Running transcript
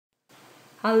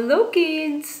Hello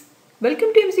kids!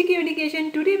 Welcome to MCQ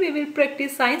Education. Today we will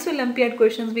practice Science Olympiad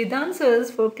questions with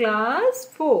answers for class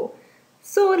 4.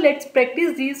 So let's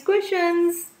practice these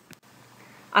questions.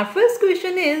 Our first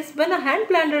question is, when a hand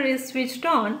blender is switched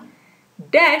on,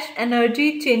 dash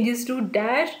energy changes to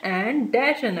dash and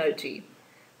dash energy.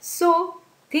 So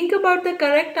think about the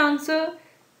correct answer.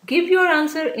 Give your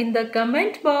answer in the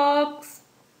comment box.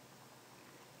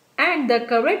 And the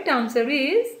correct answer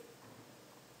is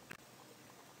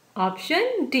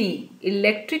option D,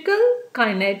 electrical,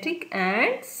 kinetic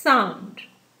and sound.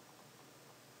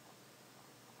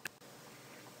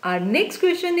 Our next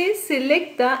question is,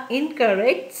 select the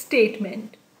incorrect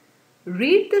statement.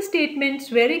 Read the statements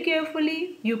very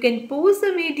carefully. You can pause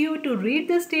the video to read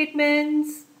the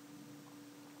statements.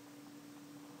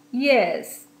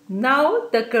 Yes, now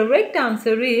the correct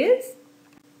answer is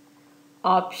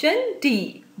option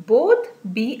D, both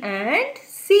B and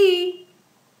C.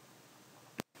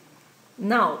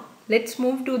 Now, let's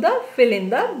move to the fill in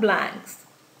the blanks.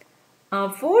 A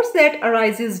force that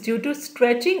arises due to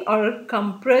stretching or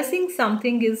compressing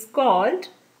something is called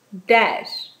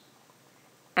dash.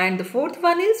 And the fourth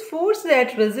one is, force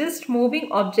that resists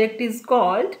moving object is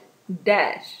called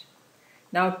dash.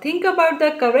 Now think about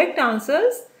the correct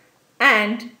answers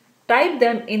and type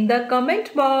them in the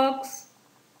comment box.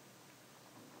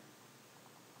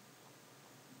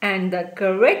 And the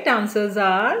correct answers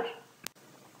are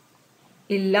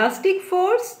elastic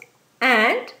force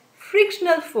and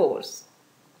frictional force.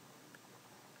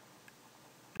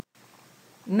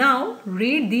 Now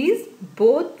read these,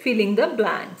 both filling the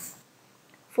blanks.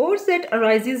 Force that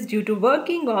arises due to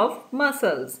working of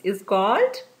muscles is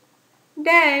called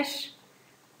dash.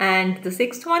 And the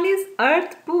sixth one is,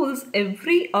 earth pulls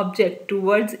every object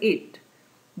towards it.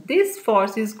 This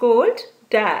force is called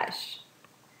dash.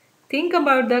 Think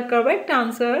about the correct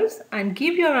answers and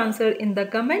give your answer in the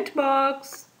comment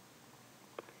box.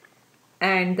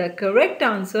 And the correct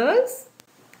answers,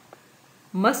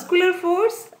 muscular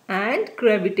force and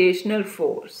gravitational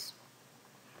force.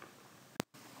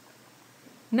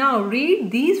 Now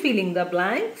read these filling the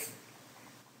blanks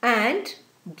and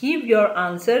give your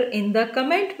answer in the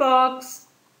comment box.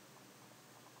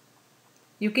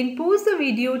 You can pause the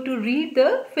video to read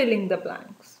the filling the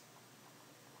blanks.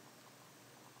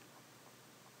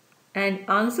 And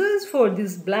answers for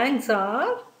these blanks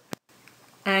are,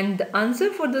 and the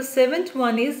answer for the seventh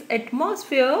one is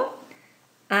atmosphere,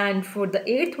 and for the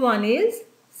eighth one is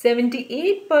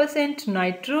 78%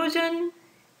 nitrogen,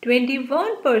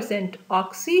 21%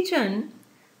 oxygen,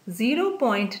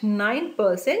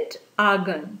 0.9%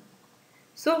 argon.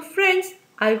 So friends,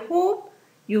 I hope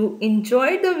you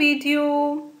enjoyed the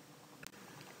video.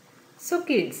 So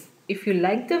kids, if you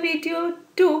like the video,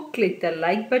 do click the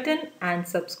like button and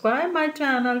subscribe my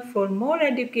channel for more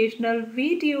educational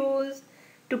videos.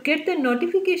 To get the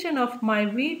notification of my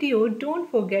video, don't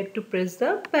forget to press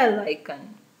the bell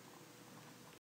icon.